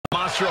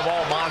monster of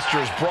all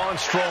monsters, Braun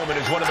Strowman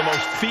is one of the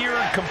most feared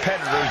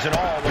competitors in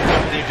all of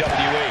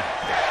WWE.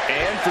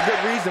 And for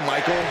good reason,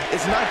 Michael.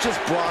 It's not just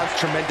Braun's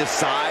tremendous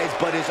size,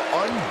 but his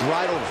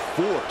unbridled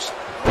force.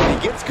 When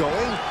he gets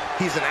going,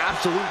 he's an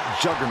absolute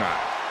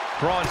juggernaut.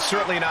 Braun's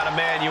certainly not a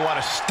man you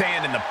want to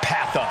stand in the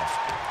path of.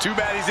 Too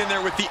bad he's in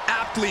there with the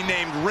aptly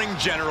named ring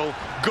general,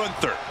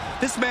 Gunther.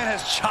 This man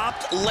has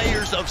chopped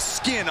layers of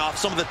skin off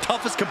some of the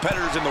toughest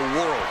competitors in the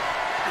world.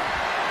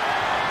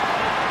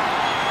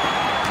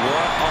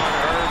 What on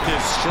earth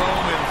is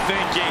Strowman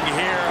thinking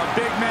here? A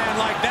big man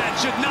like that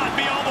should not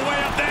be all the way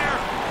up there.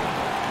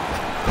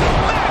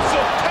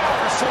 Massive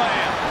power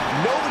slam.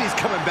 Nobody's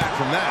coming back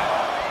from that.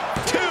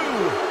 2.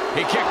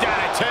 He kicked out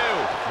at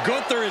 2.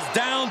 Gunther is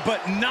down,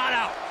 but not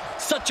out.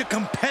 Such a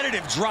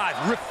competitive drive,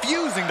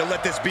 refusing to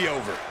let this be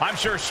over. I'm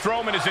sure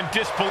Strowman is in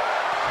disbelief.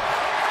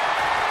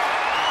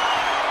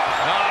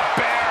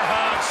 Bear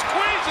hug,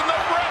 squeezing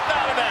the breath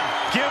out of them.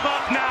 Give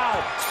up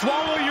now.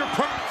 Swallow your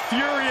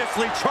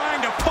furiously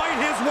trying to fight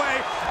his way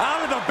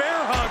out of the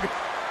bear hug.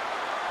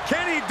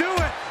 Can he do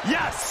it?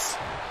 Yes.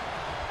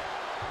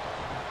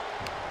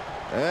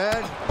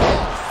 And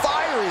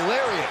fiery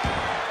lariat.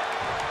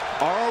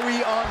 Are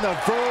we on the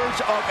verge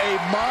of a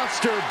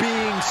monster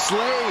being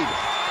slayed?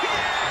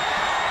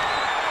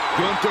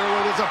 Gunther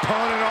with his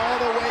opponent all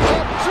the way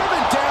up,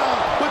 driven down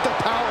with the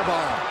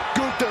powerbomb.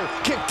 Gunther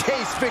can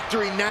taste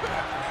victory now.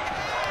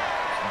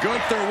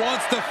 Gunther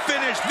wants to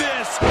finish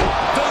this,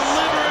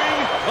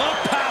 delivering a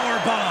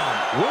powerbomb.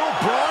 Will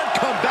Braun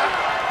come back?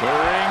 The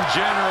ring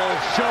general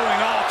showing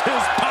off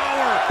his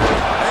power.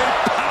 A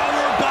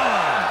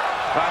powerbomb.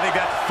 I think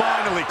that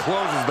finally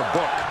closes the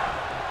book.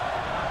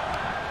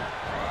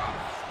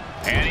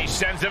 And he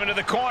sends him into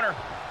the corner.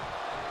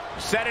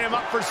 Setting him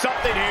up for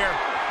something here.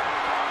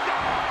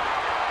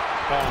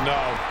 Oh,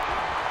 no.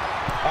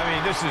 I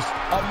mean, this is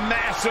a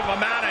massive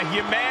amount of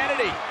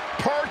humanity.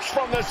 Perched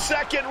from the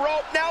second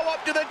rope, now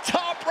up to the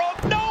top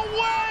rope. No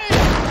way!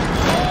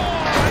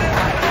 Oh, an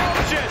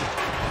explosion!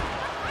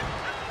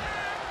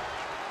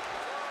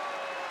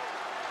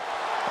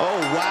 Oh,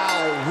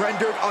 wow.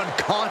 Rendered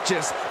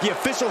unconscious. The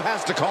official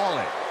has to call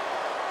it.